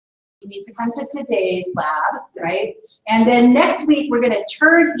You need to come to today's lab, right? And then next week, we're going to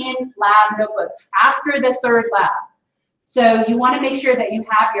turn in lab notebooks after the third lab. So you want to make sure that you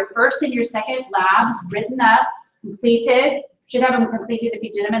have your first and your second labs written up, completed. Should have them completed if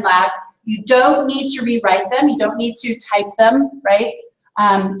you did them in lab. You don't need to rewrite them. You don't need to type them, right?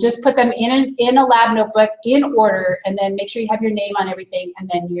 Just put them in a lab notebook in order, and then make sure you have your name on everything, and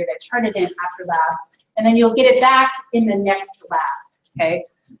then you're going to turn it in after lab. And then you'll get it back in the next lab, okay?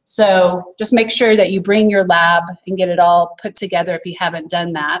 So just make sure that you bring your lab and get it all put together if you haven't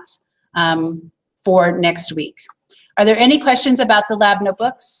done that for next week. Are there any questions about the lab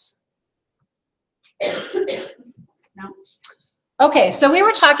notebooks? No? Okay, so we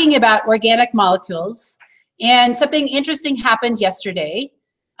were talking about organic molecules, and something interesting happened yesterday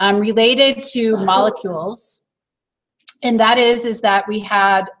related to molecules, and that is that we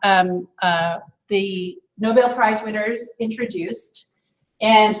had the Nobel Prize winners introduced,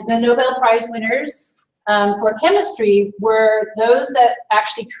 and the Nobel Prize winners for chemistry were those that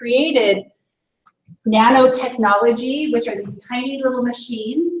actually created nanotechnology, which are these tiny little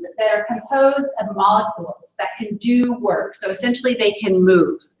machines that are composed of molecules that can do work. So essentially they can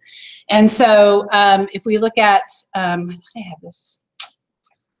move. And so if we look at, I thought I had this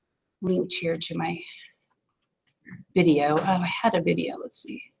linked here to my video. Oh, I had a video, let's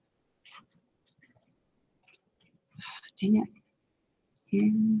see. Dang it.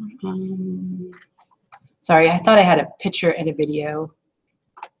 Sorry, I thought I had a picture and a video.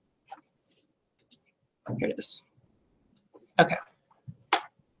 Here it is. Okay.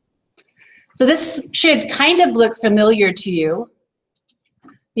 So this should kind of look familiar to you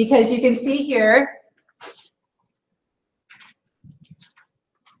because you can see here,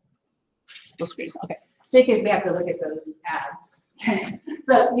 full screen, okay. So we have to look at those ads.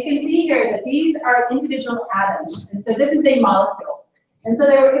 So you can see here that these are individual atoms, and so this is a molecule. And so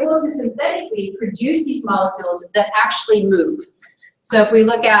they were able to synthetically produce these molecules that actually move. So if we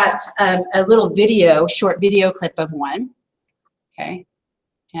look at a little video, short video clip of one, okay,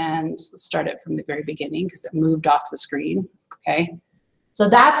 and let's start it from the very beginning because it moved off the screen, okay. So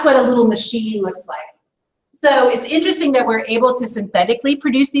that's what a little machine looks like. So it's interesting that we're able to synthetically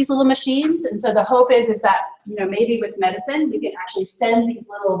produce these little machines, and so the hope is that, you know, maybe with medicine, we can actually send these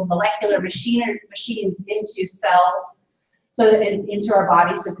little molecular machines into cells, so that into our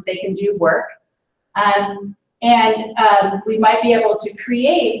bodies so that they can do work. We might be able to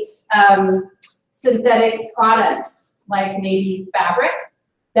create synthetic products like maybe fabric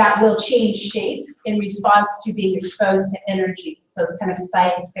that will change shape in response to being exposed to energy. So it's kind of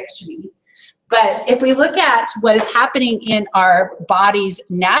science fiction-y. But if we look at what is happening in our bodies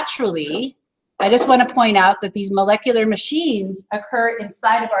naturally, I just want to point out that these molecular machines occur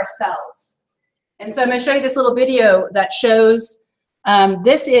inside of our cells. And so I'm going to show you this little video that shows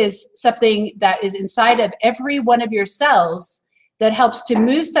this is something that is inside of every one of your cells that helps to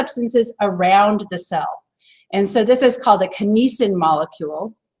move substances around the cell. And so this is called a kinesin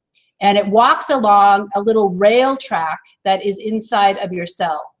molecule, and it walks along a little rail track that is inside of your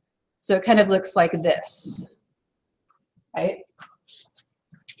cell. So it kind of looks like this, right?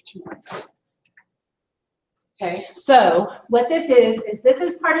 Okay, so what this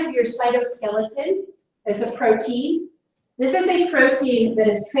is part of your cytoskeleton. It's a protein. This is a protein that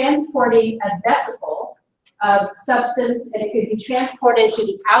is transporting a vesicle of substance, and it could be transported to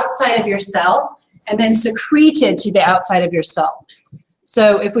the outside of your cell and then secreted to the outside of your cell.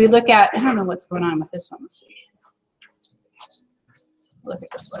 So if we look at, I don't know what's going on with this one, let's see. Look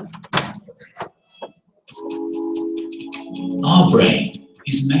at this one. Our brain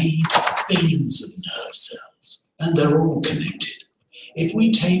is made of billions of nerve cells, and they're all connected. If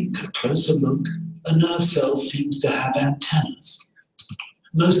we take a closer look, a nerve cell seems to have antennas.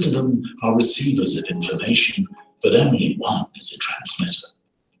 Most of them are receivers of information, but only one is a transmitter,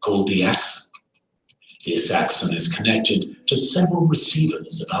 called the axon. This axon is connected to several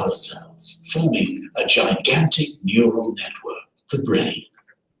receivers of other cells, forming a gigantic neural network, the brain.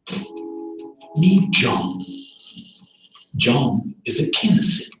 Meet John. John is a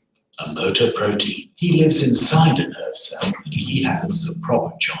kinesin, a motor protein. He lives inside a nerve cell, and he has a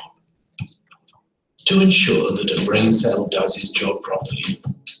proper job. To ensure that a brain cell does its job properly,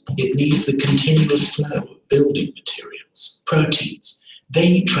 it needs the continuous flow of building materials, proteins.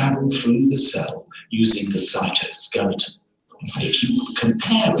 They travel through the cell using the cytoskeleton. If you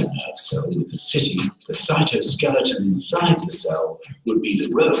compare a nerve cell with a city, the cytoskeleton inside the cell would be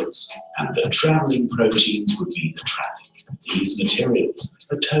the roads, and the traveling proteins would be the traffic. These materials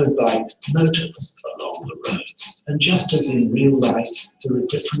are towed by motors along the roads. And just as in real life, there are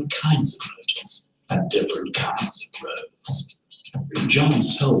different kinds of motors and different kinds of roads.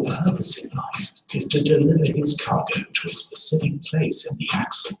 John's sole purpose in life is to deliver his cargo to a specific place in the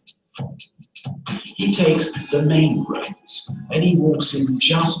axle. He takes the main roads and he walks in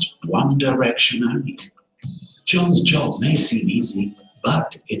just one direction only. John's job may seem easy,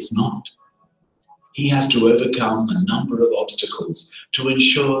 but it's not. He has to overcome a number of obstacles to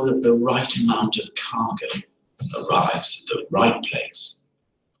ensure that the right amount of cargo arrives at the right place.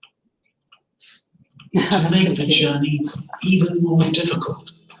 To make the journey even more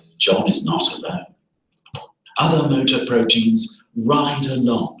difficult, John is not alone. Other motor proteins ride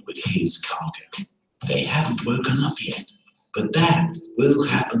along with his cargo. They haven't woken up yet, but that will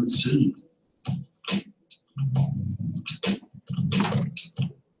happen soon.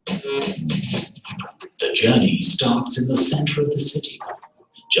 The journey starts in the center of the city,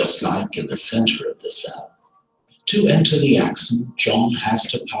 just like in the center of the cell. To enter the axon, John has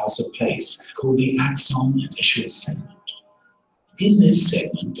to pass a place called the axon initial segment. In this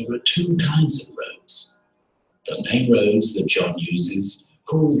segment, there are two kinds of roads. The main roads that John uses,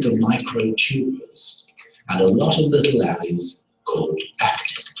 called the microtubules, and a lot of little alleys called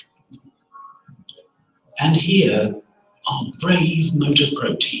actin. And here, our brave motor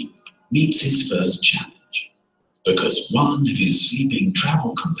protein meets his first challenge, because one of his sleeping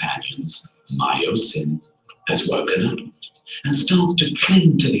travel companions, myosin, has woken up and starts to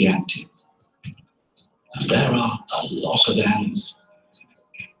cling to the actin. And there are a lot of alleys.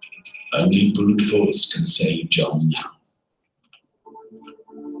 Only brute force can save John now.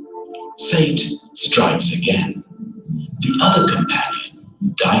 Fate strikes again. The other companion,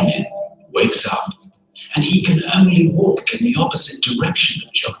 Dynen, wakes up, and he can only walk in the opposite direction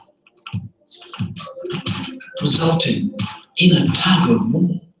of John, resulting in a tug of war.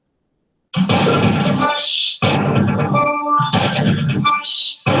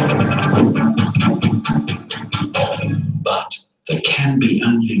 But there can be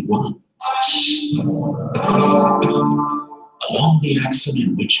only one. Along the axon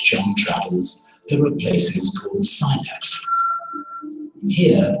in which John travels, there are places called synapses.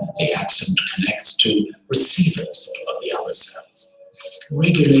 Here, the axon connects to receivers of the other cells.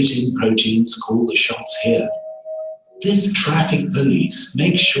 Regulating proteins call the shots here. This traffic police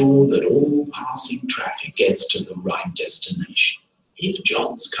makes sure that all passing traffic gets to the right destination. If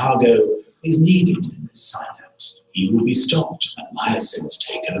John's cargo is needed in this synapse, he will be stopped and myosins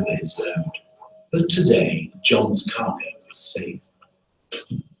take over his load. But today, John's cargo is safe.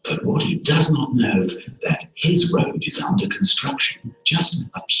 But what he does not know that his road is under construction, just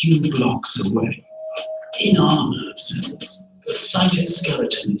a few blocks away. In our nerve cells, the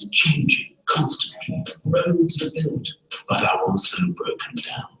cytoskeleton is changing constantly. Roads are built, but are also broken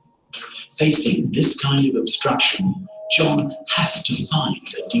down. Facing this kind of obstruction, John has to find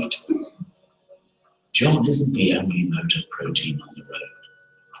a detour. John isn't the only motor protein on the road.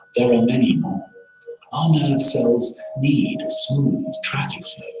 There are many more. Our nerve cells need a smooth traffic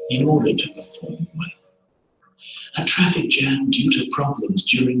flow in order to perform well. A traffic jam due to problems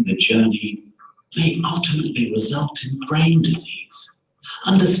during the journey may ultimately result in brain disease.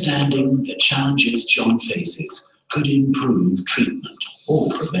 Understanding the challenges John faces could improve treatment or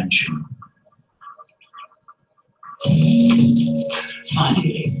prevention.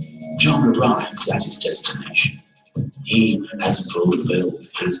 Finally, John arrives at his destination. He has fulfilled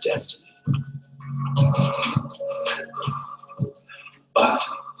his destiny. But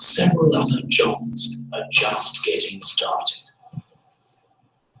several other Johns are just getting started.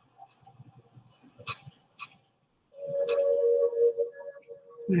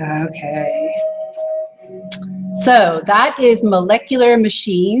 Okay. So that is molecular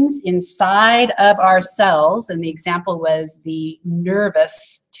machines inside of our cells. And the example was the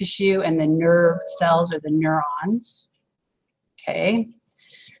nervous tissue and the nerve cells or the neurons. Okay.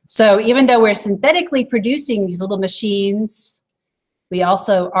 So even though we're synthetically producing these little machines, we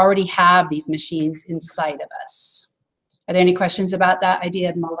also already have these machines inside of us. Are there any questions about that idea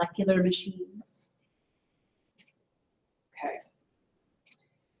of molecular machines? Okay.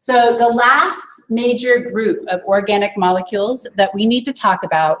 So the last major group of organic molecules that we need to talk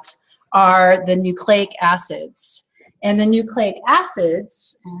about are the nucleic acids. And the nucleic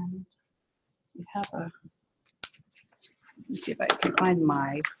acids, and we have a, let me see if I can find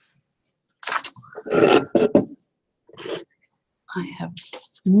my, I have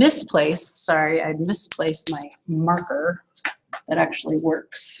misplaced, sorry, I misplaced my marker that actually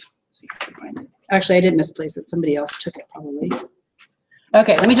works. Let's see if I can find it. Actually, I didn't misplace it. Somebody else took it probably.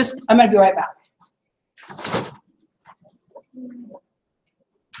 Okay, let me just, I'm going to be right back.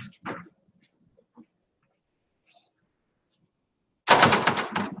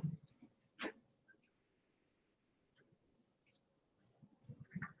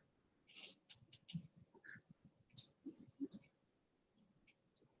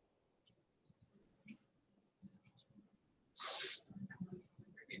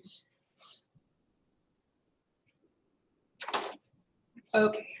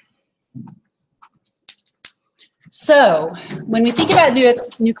 Okay. So when we think about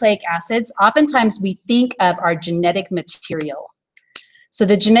nucleic acids, oftentimes we think of our genetic material. So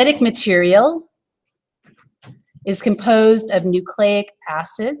the genetic material is composed of nucleic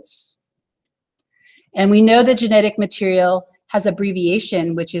acids. And we know the genetic material has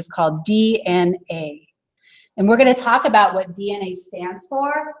abbreviation, which is called DNA. And we're going to talk about what DNA stands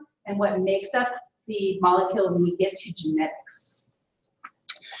for and what makes up the molecule when we get to genetics.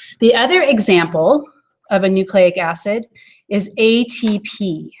 The other example of a nucleic acid is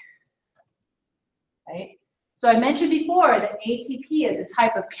ATP. Right? So I mentioned before that ATP is a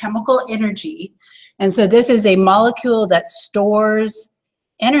type of chemical energy. And so this is a molecule that stores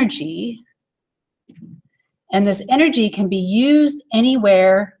energy. And this energy can be used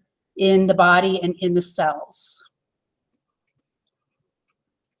anywhere in the body and in the cells.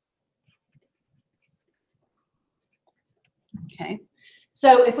 Okay,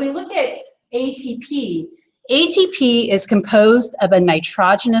 so if we look at ATP, ATP is composed of a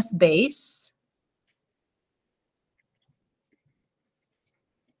nitrogenous base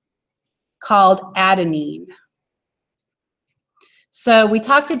called adenine. So we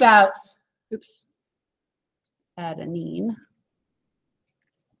talked about, adenine.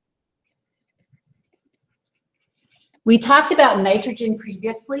 We talked about nitrogen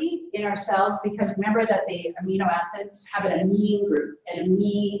previously in our cells because remember that the amino acids have an amine group, and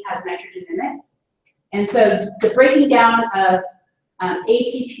amine has nitrogen in it. And so the breaking down of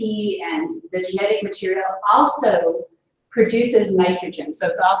ATP and the genetic material also produces nitrogen. So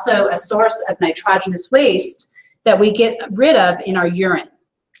it's also a source of nitrogenous waste that we get rid of in our urine.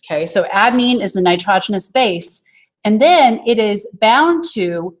 Okay, so adenine is the nitrogenous base, and then it is bound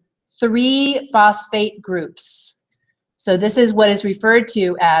to 3 phosphate groups. So this is what is referred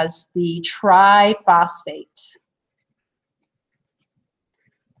to as the triphosphate.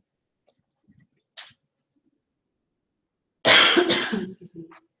 Excuse me.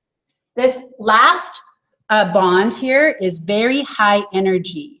 This last bond here is very high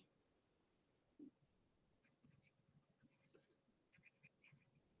energy.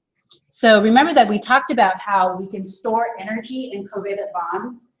 So remember that we talked about how we can store energy in covalent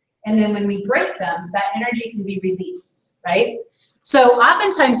bonds, and then when we break them, that energy can be released, right? So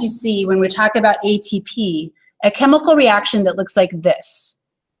oftentimes you see when we talk about ATP, a chemical reaction that looks like this.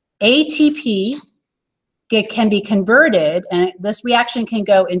 ATP can be converted, and this reaction can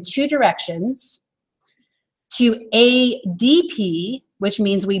go in 2 directions, to ADP, which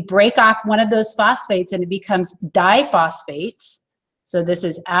means we break off one of those phosphates and it becomes diphosphate. So this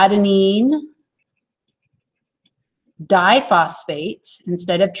is adenine diphosphate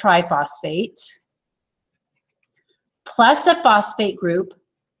instead of triphosphate, plus a phosphate group,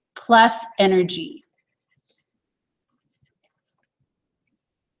 plus energy.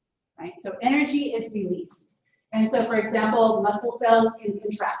 Right? So energy is released. And so, for example, muscle cells can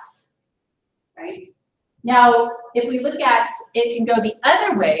contract. Right? Now, if we look at it can go the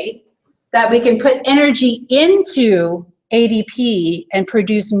other way, that we can put energy into ADP and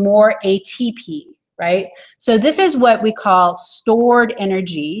produce more ATP. Right? So this is what we call stored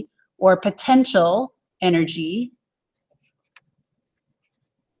energy or potential energy.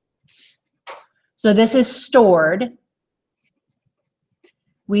 So this is stored.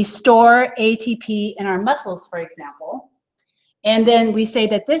 We store ATP in our muscles, for example. And then we say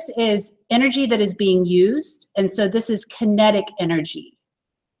that this is energy that is being used. And so this is kinetic energy.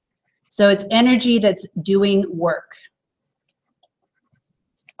 So it's energy that's doing work.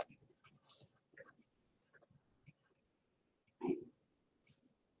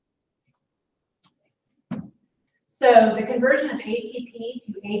 So the conversion of ATP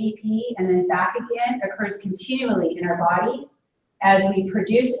to ADP and then back again occurs continually in our body as we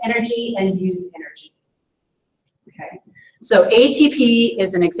produce energy and use energy. Okay. So ATP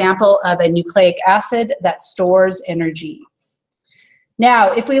is an example of a nucleic acid that stores energy.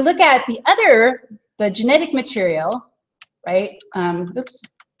 Now, if we look at the genetic material, right?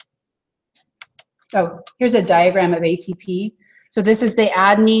 Oh, here's a diagram of ATP. So this is the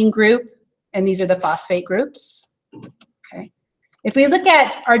adenine group, and these are the phosphate groups. Okay. If we look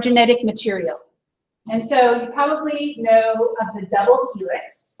at our genetic material, and so you probably know of the double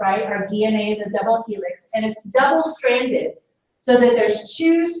helix, right? Our DNA is a double helix, and it's double-stranded so that there's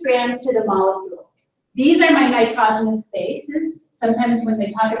 2 strands to the molecule. These are my nitrogenous bases. Sometimes when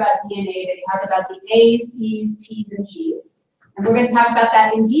they talk about DNA, they talk about the A's, C's, T's, and G's. And we're going to talk about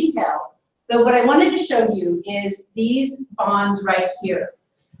that in detail. But what I wanted to show you is these bonds right here.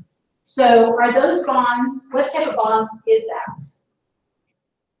 So are those bonds, what type of bond is that?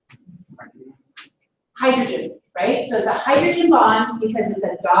 Hydrogen, right? So it's a hydrogen bond because it's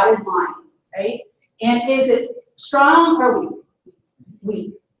a dotted line, right? And is it strong or weak?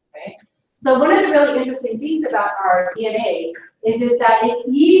 Weak, okay? So one of the really interesting things about our DNA is that it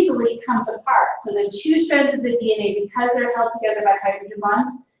easily comes apart. So the two strands of the DNA, because they're held together by hydrogen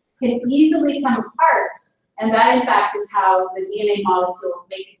bonds, can easily come apart. And that, in fact, is how the DNA molecule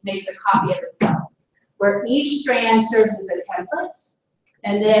makes a copy of itself, where each strand serves as a template,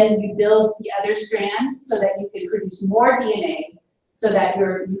 and then you build the other strand so that you can produce more DNA, so that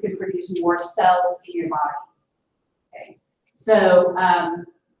you can produce more cells in your body. Okay. So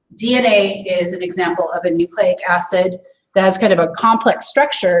DNA is an example of a nucleic acid that has kind of a complex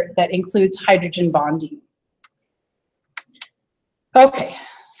structure that includes hydrogen bonding. Okay,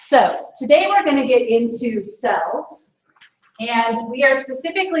 so today we're going to get into cells, and we are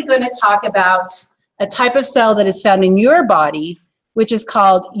specifically going to talk about a type of cell that is found in your body, which is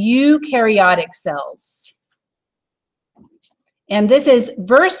called eukaryotic cells. And this is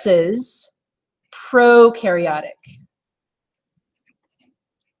versus prokaryotic.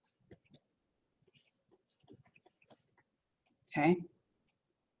 Okay.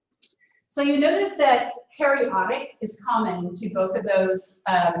 So you notice that karyotic is common to both of those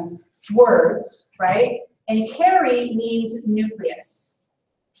words, right? And kary means nucleus.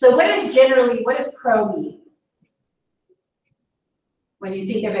 So what does pro mean? When you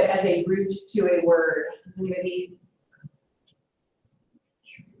think of it as a root to a word, does anybody?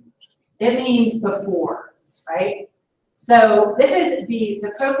 It means before, right? So this is the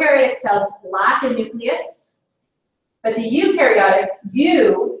prokaryotic cells lack a nucleus, but the eukaryotic,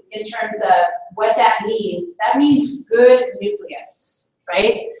 in terms of what that means good nucleus,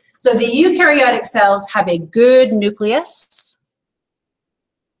 right? So the eukaryotic cells have a good nucleus.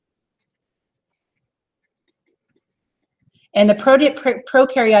 And the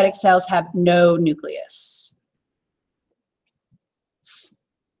prokaryotic cells have no nucleus.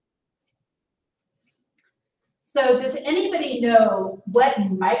 So does anybody know what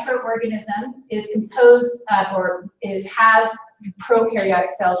microorganism is composed of, or has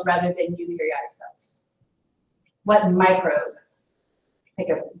prokaryotic cells rather than eukaryotic cells? What microbe? Take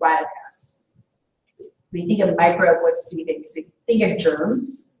a wild guess. When you think of microbe, what do you think? So think of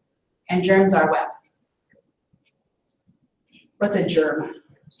germs, and germs are what? What's a germ?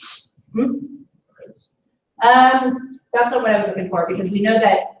 That's not what I was looking for, because we know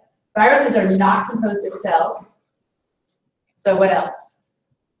that viruses are not composed of cells. So what else?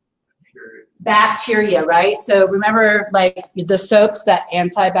 Bacteria, right? So remember, like the soaps, that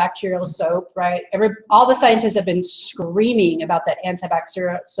antibacterial soap, right? All the scientists have been screaming about that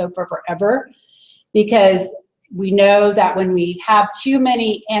antibacterial soap for forever, because we know that when we have too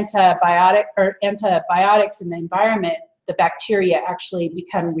many antibiotics in the environment, the bacteria actually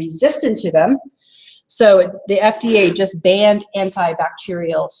become resistant to them. So the FDA just banned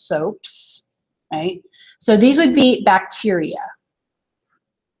antibacterial soaps, right? So these would be bacteria,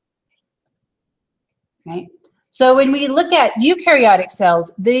 right? So when we look at eukaryotic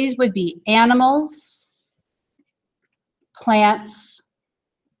cells, these would be animals, plants,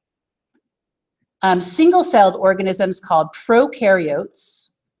 single-celled organisms called prokaryotes.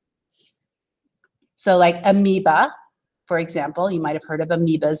 So like amoeba, for example, you might have heard of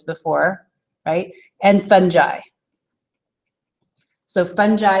amoebas before, right? And fungi. So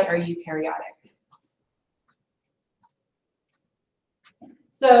fungi are eukaryotic.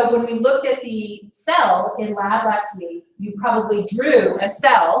 So when we looked at the cell in lab last week, you probably drew a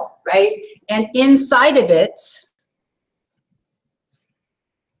cell, right? And inside of it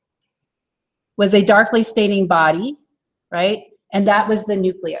was a darkly staining body, right? And that was the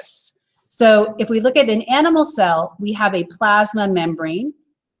nucleus. So if we look at an animal cell, we have a plasma membrane.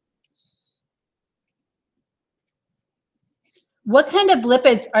 What kind of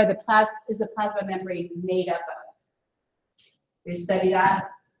lipids is the plasma membrane made up of? We study that.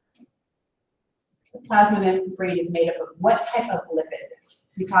 The plasma membrane is made up of what type of lipid?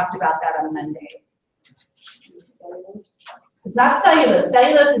 We talked about that on Monday. It's not cellulose.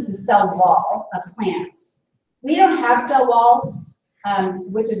 Cellulose is the cell wall of plants. We don't have cell walls,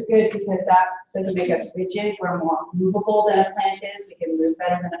 which is good because that doesn't make us rigid. We're more movable than a plant is. We can move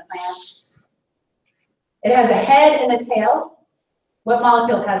better than a plant. It has a head and a tail. What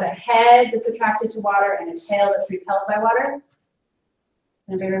molecule has a head that's attracted to water and a tail that's repelled by water?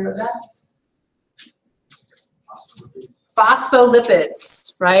 Anybody remember that?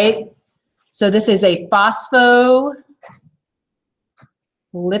 Phospholipids, right? So this is a phospholipid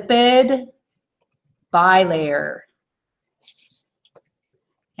bilayer.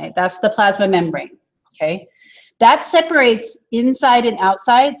 Okay, that's the plasma membrane, okay? That separates inside and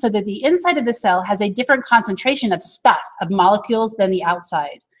outside so that the inside of the cell has a different concentration of stuff, of molecules than the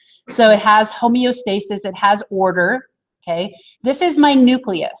outside. So it has homeostasis, it has order, okay? This is my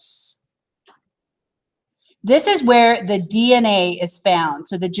nucleus. This is where the DNA is found.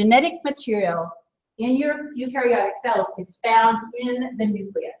 So the genetic material in your eukaryotic cells is found in the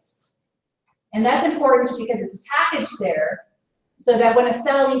nucleus. And that's important because it's packaged there so that when a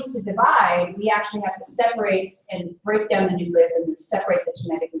cell needs to divide, we actually have to separate and break down the nucleus and then separate the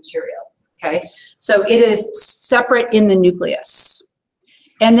genetic material, okay? So it is separate in the nucleus.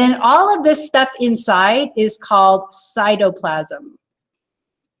 And then all of this stuff inside is called cytoplasm.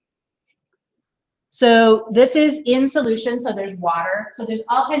 So this is in solution, so there's water. So there's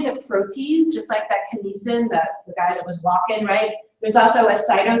all kinds of proteins, just like that kinesin, the guy that was walking, right? There's also a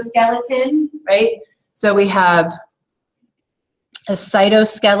cytoskeleton, right? So we have a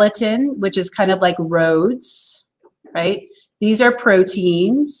cytoskeleton, which is kind of like roads, right? These are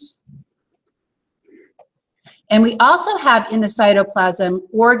proteins. And we also have in the cytoplasm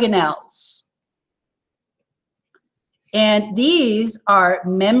organelles. And these are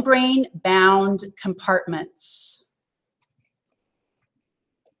membrane-bound compartments.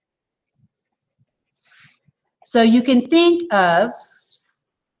 So you can think of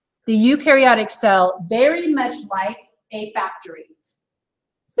the eukaryotic cell very much like a factory.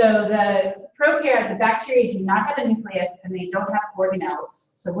 So the prokaryote, the bacteria do not have a nucleus and they don't have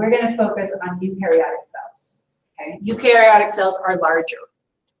organelles. So we're going to focus on eukaryotic cells. Okay? Eukaryotic cells are larger.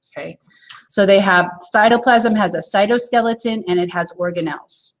 Okay? So they have, cytoplasm has a cytoskeleton and it has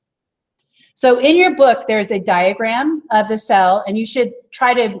organelles. So in your book, there's a diagram of the cell and you should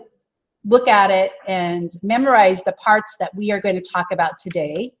try to look at it and memorize the parts that we are going to talk about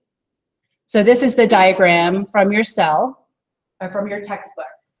today. So this is the diagram from your cell or from your textbook.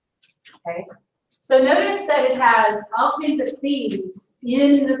 Okay. So notice that it has all kinds of things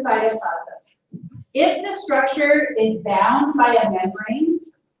in the cytoplasm. If the structure is bound by a membrane,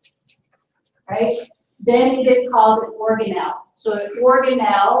 right, then it is called an organelle. So an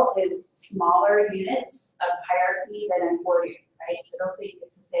organelle is smaller units of hierarchy than an organ, right? So don't think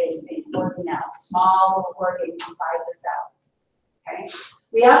it's the same thing. Organelle, small organ inside the cell. Okay.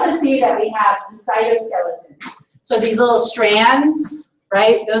 We also see that we have the cytoskeleton. So these little strands,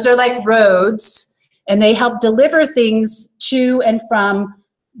 right? Those are like roads, and they help deliver things to and from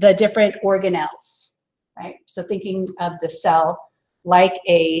the different organelles, right? So thinking of the cell like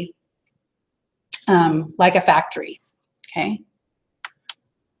a factory, okay?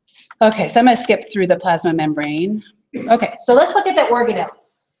 Okay, so I'm gonna skip through the plasma membrane. Okay, so let's look at the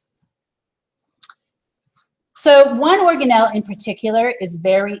organelles. So one organelle in particular is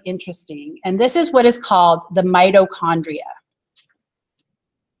very interesting, and this is what is called the mitochondria.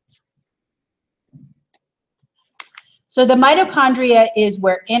 So the mitochondria is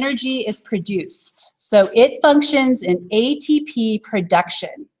where energy is produced. So it functions in ATP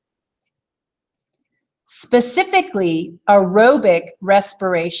production, specifically aerobic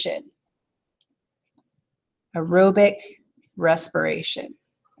respiration. Aerobic respiration.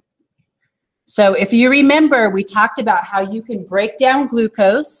 So if you remember, we talked about how you can break down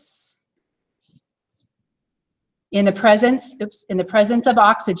glucose in the presence of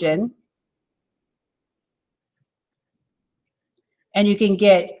oxygen. And you can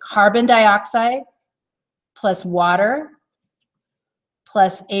get carbon dioxide plus water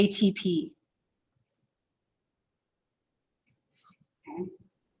plus ATP. Okay.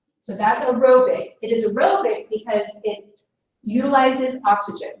 So that's aerobic. It is aerobic because it utilizes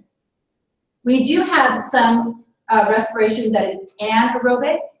oxygen. We do have some respiration that is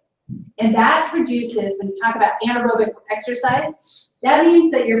anaerobic, and that produces, when you talk about anaerobic exercise, that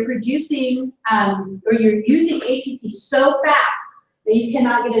means that you're producing or you're using ATP so fast that you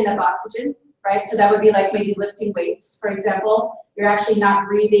cannot get enough oxygen, right? So that would be like maybe lifting weights, for example. You're actually not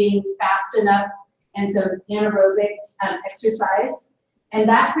breathing fast enough, and so it's anaerobic exercise. And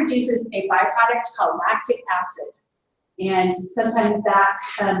that produces a byproduct called lactic acid. And sometimes that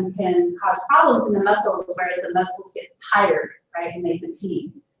can cause problems in the muscles, whereas the muscles get tired, right, and they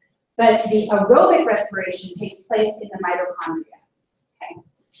fatigue. But the aerobic respiration takes place in the mitochondria. Okay.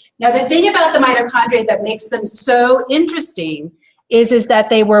 Now, the thing about the mitochondria that makes them so interesting is that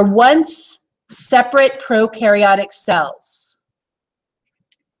they were once separate prokaryotic cells.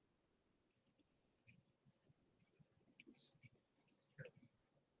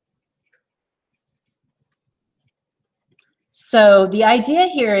 So the idea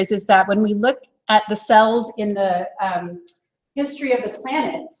here is that when we look at the cells in the history of the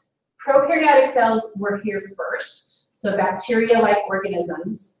planet, prokaryotic cells were here first, so bacteria-like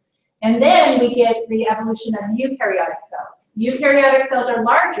organisms, And then we get the evolution of eukaryotic cells. Eukaryotic cells are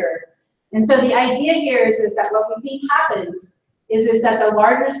larger. And so the idea here is that what we think happened is that the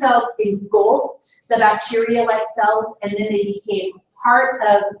larger cells engulfed the bacteria-like cells, and then they became part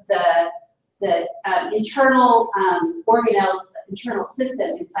of the internal organelles, the internal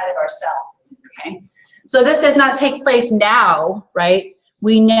system inside of our cell. Okay, so this does not take place now, right?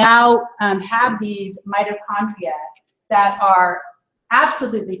 We now have these mitochondria that are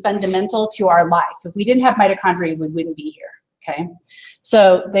absolutely fundamental to our life. If we didn't have mitochondria, we wouldn't be here. Okay,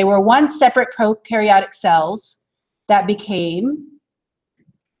 so they were once separate prokaryotic cells that became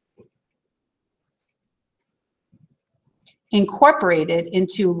incorporated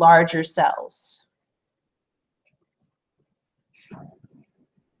into larger cells.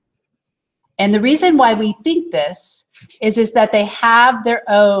 And the reason why we think this is that they have their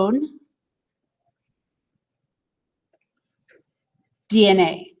own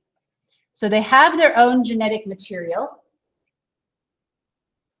DNA. So they have their own genetic material,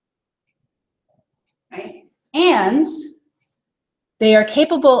 right? And they are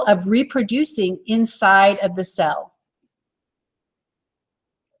capable of reproducing inside of the cell.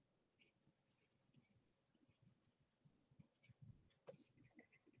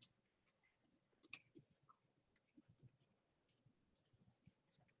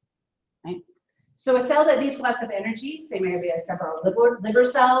 So a cell that needs lots of energy, say maybe like several liver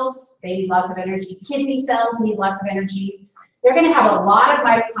cells, they need lots of energy. Kidney cells need lots of energy. They're going to have a lot of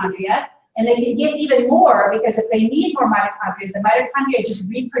mitochondria, and they can get even more because if they need more mitochondria, the mitochondria just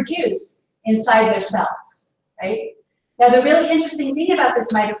reproduce inside their cells, right? Now the really interesting thing about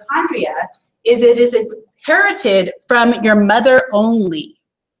this mitochondria is it is inherited from your mother only.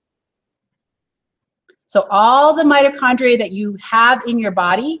 So all the mitochondria that you have in your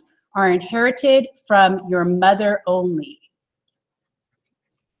body are inherited from your mother only.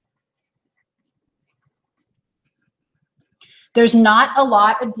 There's not a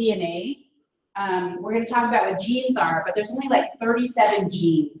lot of DNA. We're going to talk about what genes are, but there's only like 37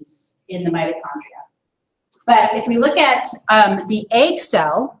 genes in the mitochondria. But if we look at the egg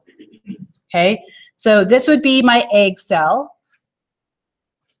cell, okay, so this would be my egg cell.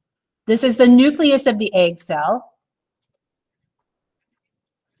 This is the nucleus of the egg cell.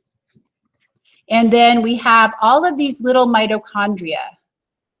 And then we have all of these little mitochondria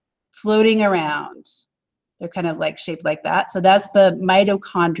floating around. They're kind of like shaped like that. So that's the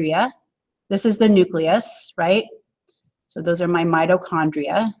mitochondria. This is the nucleus, right? So those are my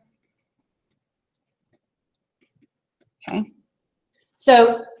mitochondria. Okay.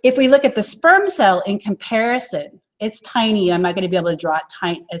 So if we look at the sperm cell in comparison, it's tiny. I'm not going to be able to draw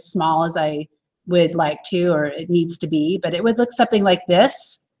it as small as I would like to, or it needs to be, but it would look something like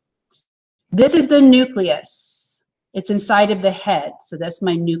this. This is the nucleus. It's inside of the head. So that's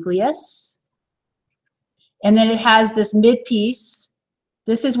my nucleus. And then it has this mid piece.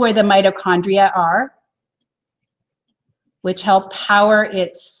 This is where the mitochondria are, which help power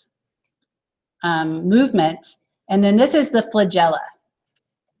its movement. And then this is the flagella,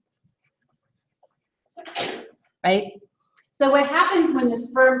 right? So what happens when the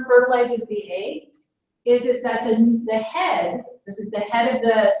sperm fertilizes the egg is that the head, this is the head of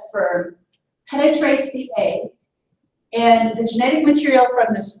the sperm, penetrates the egg, and the genetic material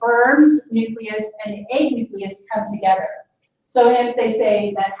from the sperm's nucleus and the egg nucleus come together. So hence they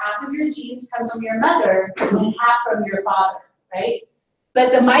say that half of your genes come from your mother and half from your father, right?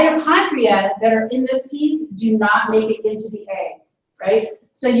 But the mitochondria that are in this piece do not make it into the egg, right?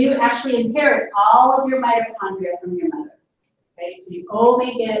 So you actually inherit all of your mitochondria from your mother, right? So you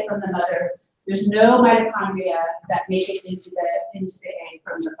only get it from the mother. There's no mitochondria that make it into the egg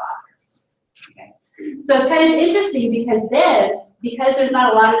from the father. Okay. So it's kind of interesting because there's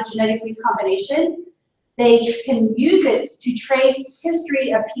not a lot of genetic recombination, they can use it to trace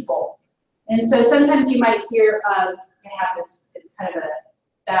history of people. And so sometimes you might hear of, they have this, it's kind of a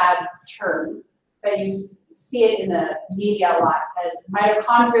bad term, but you see it in the media a lot as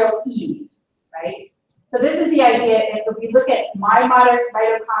mitochondrial Eve, right? So this is the idea, if we look at my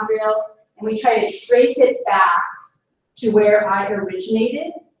mitochondrial and we try to trace it back to where I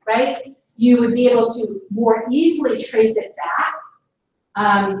originated, right? You would be able to more easily trace it back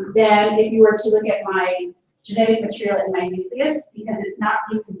than if you were to look at my genetic material in my nucleus, because it's not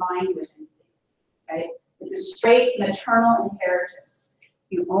being combined with anything, right? It's a straight maternal inheritance.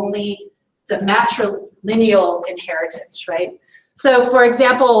 It's a matrilineal inheritance, right? So for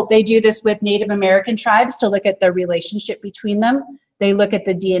example, they do this with Native American tribes to look at the relationship between them. They look at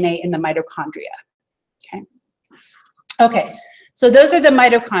the DNA in the mitochondria, okay? Okay, so those are the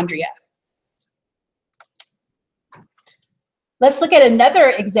mitochondria. Let's look at another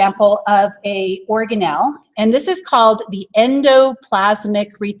example of a organelle, and this is called the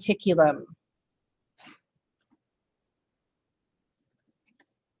endoplasmic reticulum.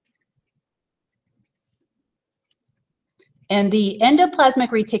 And the endoplasmic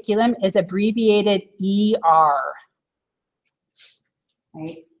reticulum is abbreviated ER.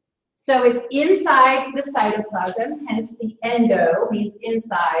 Right? So it's inside the cytoplasm, hence the endo means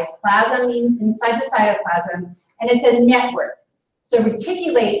inside, plasm means inside the cytoplasm, and it's a network. So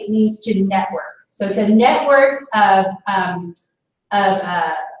reticulate means to network. So it's a network of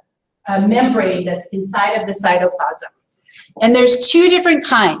a membrane that's inside of the cytoplasm. And there's two different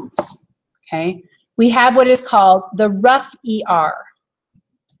kinds, okay? We have what is called the rough ER.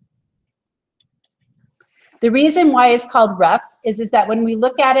 The reason why it's called rough is that when we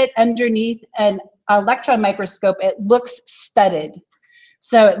look at it underneath an electron microscope, it looks studded.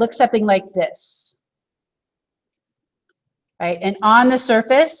 So it looks something like this. Right? And on the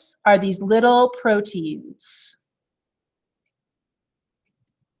surface are these little proteins.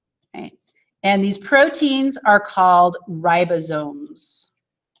 Right? And these proteins are called ribosomes.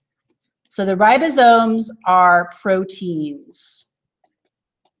 So the ribosomes are proteins.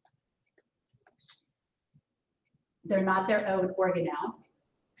 They're not their own organelle.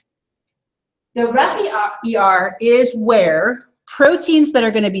 The rough ER is where proteins that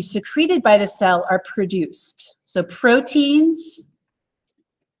are going to be secreted by the cell are produced. So proteins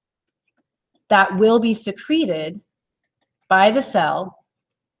that will be secreted by the cell.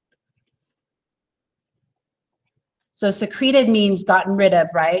 So secreted means gotten rid of,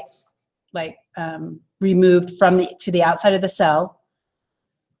 right? Like removed from to the outside of the cell,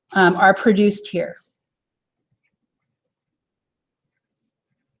 are produced here.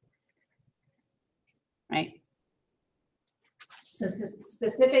 Right? So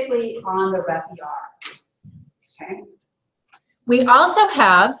specifically on the rough ER. Okay. We also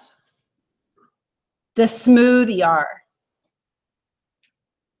have the smooth ER.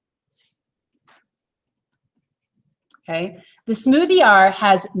 Okay. The smooth ER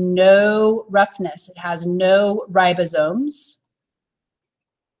has no roughness. It has no ribosomes.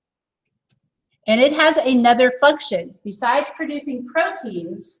 And it has another function. Besides producing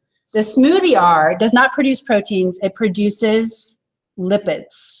proteins, the smooth ER does not produce proteins. It produces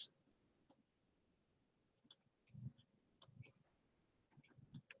lipids.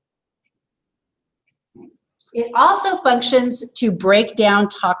 It also functions to break down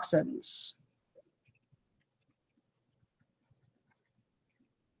toxins.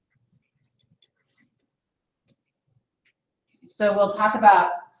 So we'll talk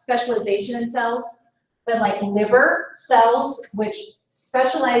about specialization in cells, but like liver cells, which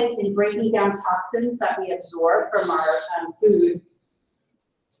specialize in breaking down toxins that we absorb from our food,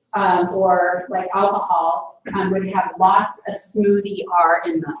 or like alcohol, would have lots of smooth ER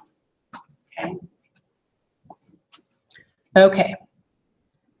in them. Okay. Okay.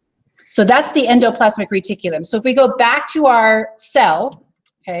 So that's the endoplasmic reticulum. So if we go back to our cell,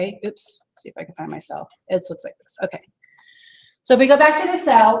 okay, oops, let's see if I can find my cell. It looks like this, okay. So if we go back to the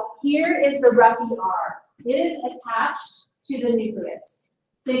cell, here is the rough ER. It is attached to the nucleus.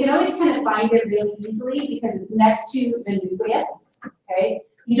 So you can always kind of find it really easily because it's next to the nucleus, okay?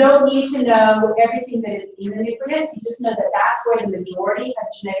 You don't need to know everything that is in the nucleus. You just know that that's where the majority of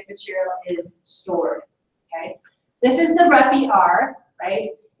genetic material is stored, okay? This is the rough ER, right?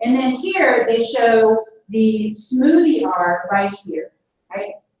 And then here they show the smooth ER right here,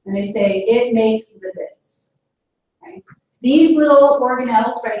 right? And they say it makes lipids, okay? These little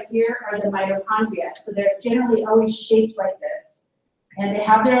organelles right here are the mitochondria. So they're generally always shaped like this. And they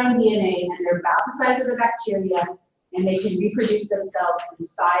have their own DNA, and they're about the size of a bacteria, and they can reproduce themselves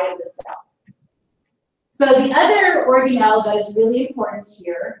inside of the cell. So the other organelle that is really important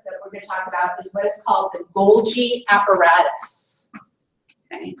here that we're going to talk about is what is called the Golgi apparatus.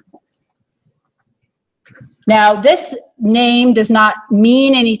 Okay. Now, this name does not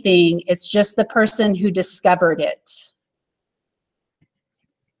mean anything. It's just the person who discovered it.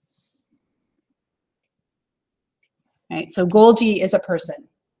 Right, so Golgi is a person.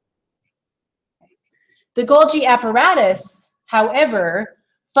 The Golgi apparatus, however,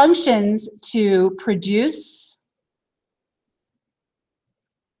 functions to produces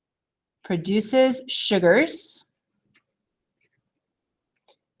sugars,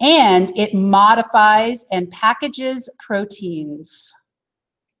 and it modifies and packages proteins.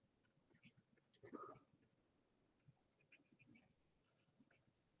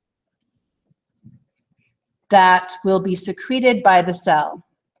 That will be secreted by the cell.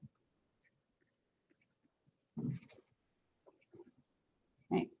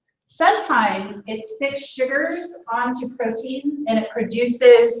 Right. Sometimes it sticks sugars onto proteins and it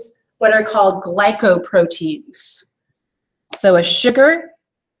produces what are called glycoproteins. So a sugar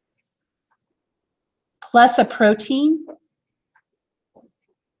plus a protein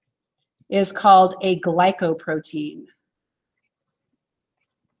is called a glycoprotein.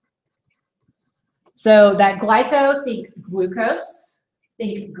 So that glyco, think glucose,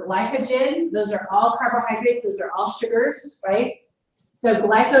 think glycogen, those are all carbohydrates, those are all sugars, right? So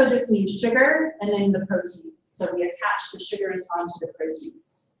glyco just means sugar, and then the protein. So we attach the sugars onto the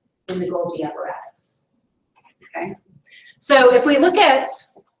proteins in the Golgi apparatus, okay? So if we look at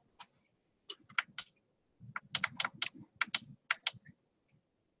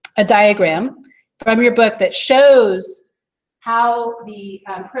a diagram from your book that shows how the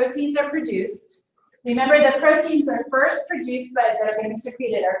proteins are produced. Remember, the proteins are first produced by, that are going to be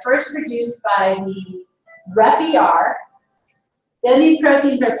secreted, are first produced by the RepER. Then these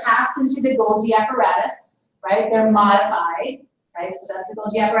proteins are passed into the Golgi apparatus, right? They're modified, right? So that's the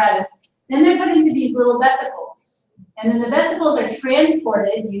Golgi apparatus. Then they're put into these little vesicles. And then the vesicles are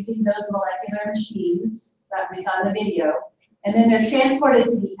transported using those molecular machines that we saw in the video. And then they're transported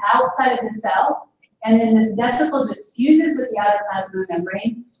to the outside of the cell. And then this vesicle just fuses with the outer plasma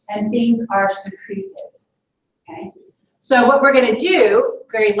membrane, and things are secreted, okay? So what we're gonna do,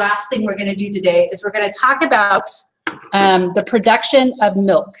 very last thing we're gonna do today, is we're gonna talk about the production of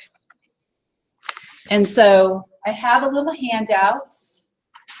milk. And so I have a little handout.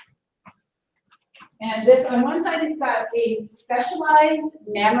 And this, on one side, it's got a specialized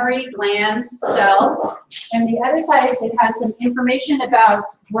mammary gland cell. And the other side, it has some information about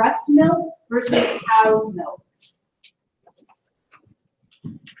breast milk versus cow's milk.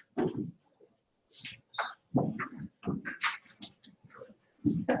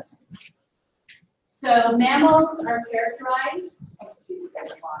 So mammals are characterized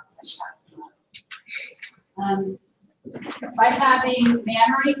by having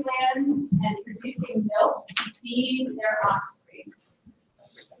mammary glands and producing milk to feed their offspring.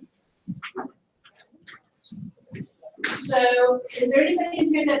 So, is there anybody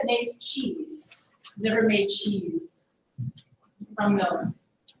in here that makes cheese? Has ever made cheese from milk?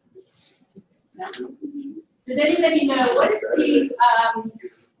 No? Does anybody know what is the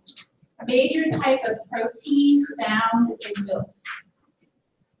major type of protein found in milk?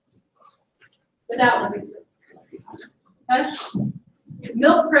 Without looking.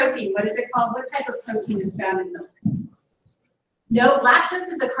 Milk protein, what is it called? What type of protein is found in milk? No, lactose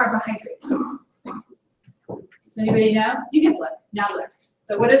is a carbohydrate. Does anybody know? You can look, now look.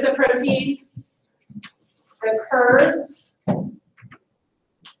 So what is the protein? The curds.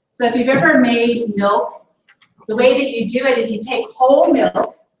 So if you've ever made milk, the way that you do it is you take whole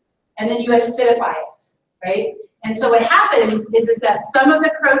milk and then you acidify it, right? And so what happens is that some of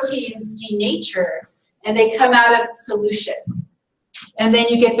the proteins denature and they come out of solution. And then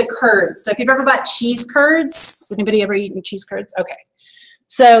you get the curds. So if you've ever bought cheese curds, anybody ever eaten cheese curds? Okay.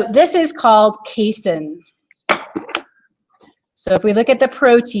 So this is called casein. So if we look at the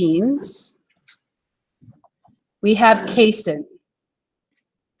proteins, we have casein.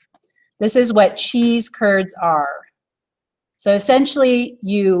 This is what cheese curds are. So essentially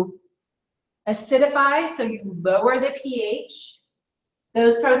you acidify, so you lower the pH.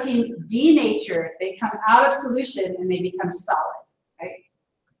 Those proteins denature, they come out of solution and they become solid, right?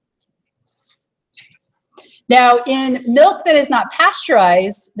 Now, in milk that is not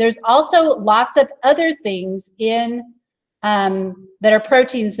pasteurized, there's also lots of other things in that are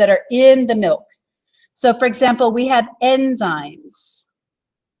proteins that are in the milk. So, for example, we have enzymes.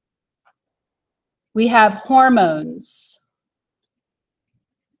 We have hormones.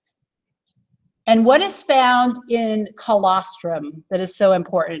 And what is found in colostrum that is so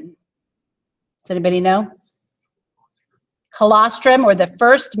important? Does anybody know? Colostrum, or the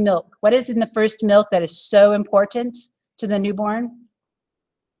first milk. What is in the first milk that is so important to the newborn?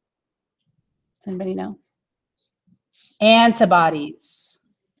 Does anybody know? Antibodies.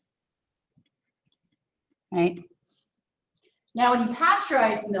 Right? Now, when you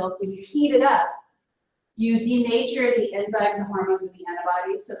pasteurize milk, when you heat it up, you denature the enzymes, the hormones, and the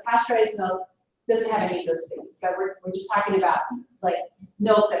antibodies. So pasteurized milk doesn't have any of those things. So we're just talking about like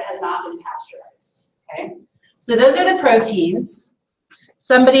milk that has not been pasteurized, okay? So those are the proteins.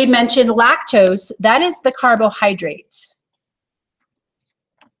 Somebody mentioned lactose. That is the carbohydrate.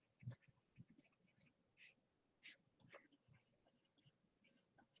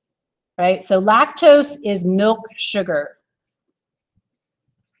 Right, so lactose is milk sugar.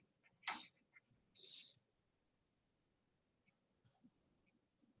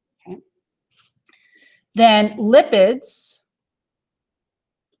 Then lipids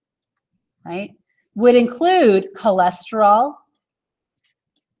right, would include cholesterol.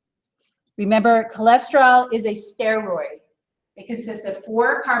 Remember, cholesterol is a steroid. It consists of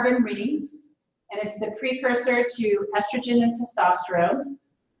 4 carbon rings, and it's the precursor to estrogen and testosterone.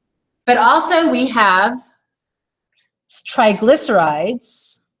 But also we have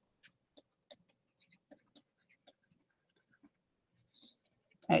triglycerides.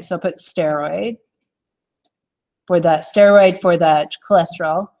 All right, so I'll put steroid for the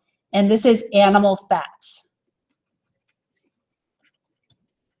cholesterol, and this is animal fat.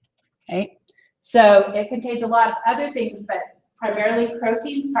 Okay, so it contains a lot of other things, but primarily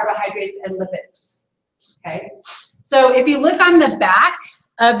proteins, carbohydrates, and lipids. Okay, so if you look on the back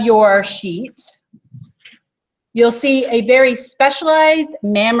of your sheet, you'll see a very specialized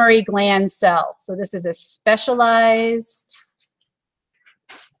mammary gland cell. So this is a specialized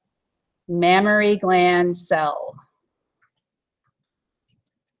mammary gland cell.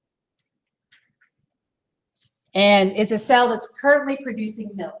 And it's a cell that's currently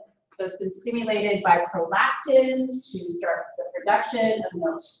producing milk. So it's been stimulated by prolactin to start the production of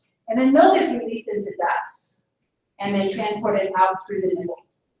milk. And then milk is released into ducts and then transported out through the nipple,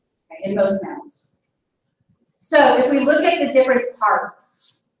 okay, in most mammals. So if we look at the different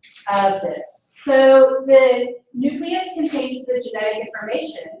parts of this, so the nucleus contains the genetic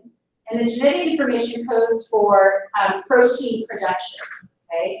information, and the genetic information codes for protein production,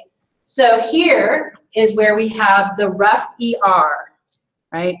 okay? So here is where we have the rough ER,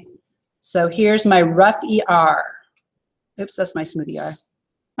 right? So here's my rough ER. Oops, that's my smooth ER.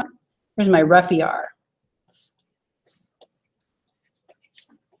 Here's my rough ER.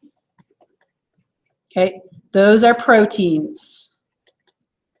 Okay, those are proteins.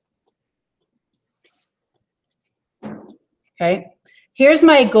 Okay, here's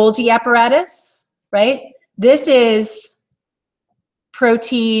my Golgi apparatus, right? This is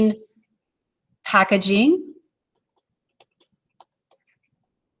protein packaging.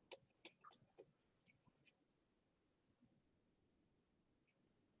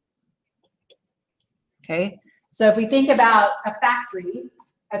 Okay, so if we think about a factory,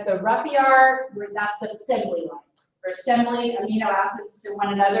 at the rough ER, that's the assembly line. We're assembling amino acids to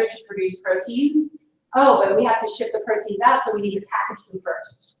one another to produce proteins. Oh, but we have to ship the proteins out, so we need to package them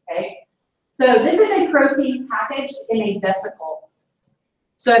first, okay? So this is a protein packaged in a vesicle.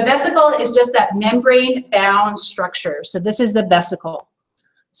 So a vesicle is just that membrane-bound structure. So this is the vesicle.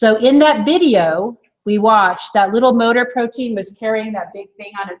 So in that video we watched, that little motor protein was carrying that big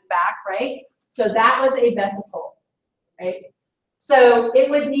thing on its back, right? So that was a vesicle, right? So it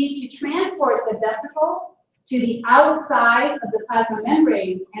would need to transport the vesicle to the outside of the plasma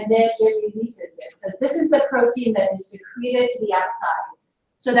membrane, and then it releases it. So this is the protein that is secreted to the outside.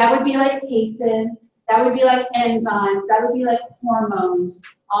 So that would be like casein, that would be like enzymes, that would be like hormones,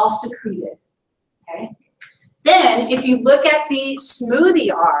 all secreted, okay? Then if you look at the smooth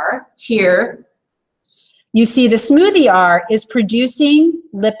ER here, you see the smooth ER is producing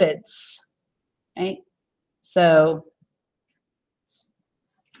lipids, right? So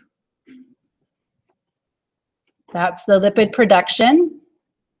that's the lipid production,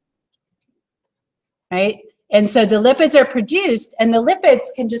 right? And so the lipids are produced, and the lipids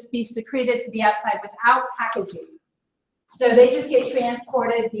can just be secreted to the outside without packaging. So they just get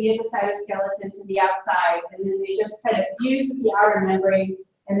transported via the cytoskeleton to the outside, and then they just kind of fuse with the outer membrane,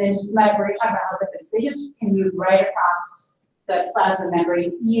 and then just might we're talking about lipids. They just can move right across the plasma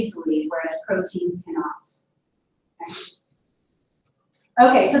membrane easily, whereas proteins cannot.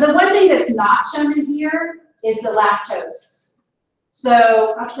 Okay, so the one thing that's not shown in here is the lactose.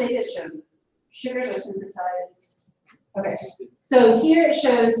 So actually it is shown. Sugars are synthesized. Okay, so here it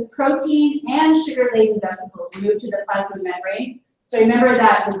shows protein and sugar-laden vesicles move to the plasma membrane. So remember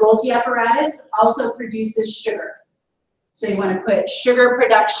that the Golgi apparatus also produces sugar. So you want to put sugar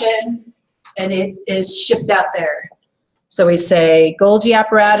production, and it is shipped out there. So we say Golgi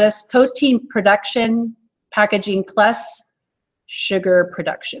apparatus, protein production, packaging plus sugar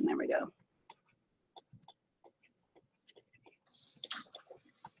production. There we go.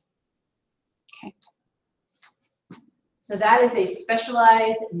 Okay. So that is a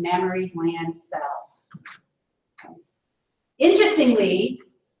specialized mammary gland cell. Okay. Interestingly,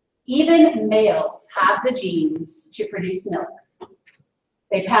 even males have the genes to produce milk.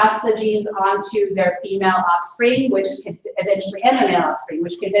 They pass the genes on to their female offspring, which could eventually, and their male offspring,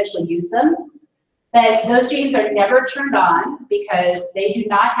 which could eventually use them. But those genes are never turned on because they do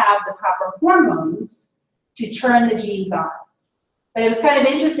not have the proper hormones to turn the genes on. But it was kind of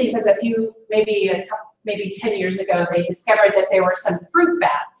interesting because maybe 10 years ago, they discovered that there were some fruit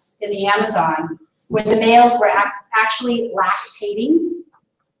bats in the Amazon where the males were actually lactating.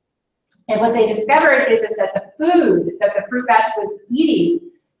 And what they discovered is that the food that the fruit bat was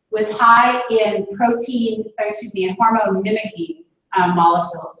eating was high in protein, in hormone mimicking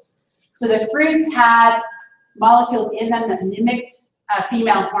molecules. So the fruits had molecules in them that mimicked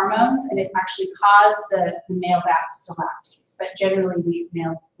female hormones, and it actually caused the male bats to lactate. But generally,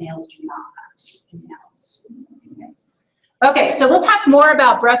 males do not lactate in males. Okay, so we'll talk more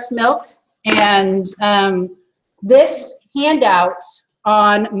about breast milk and this handout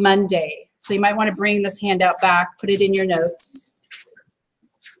on Monday. So you might want to bring this handout back, put it in your notes.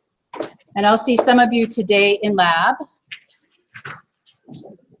 And I'll see some of you today in lab.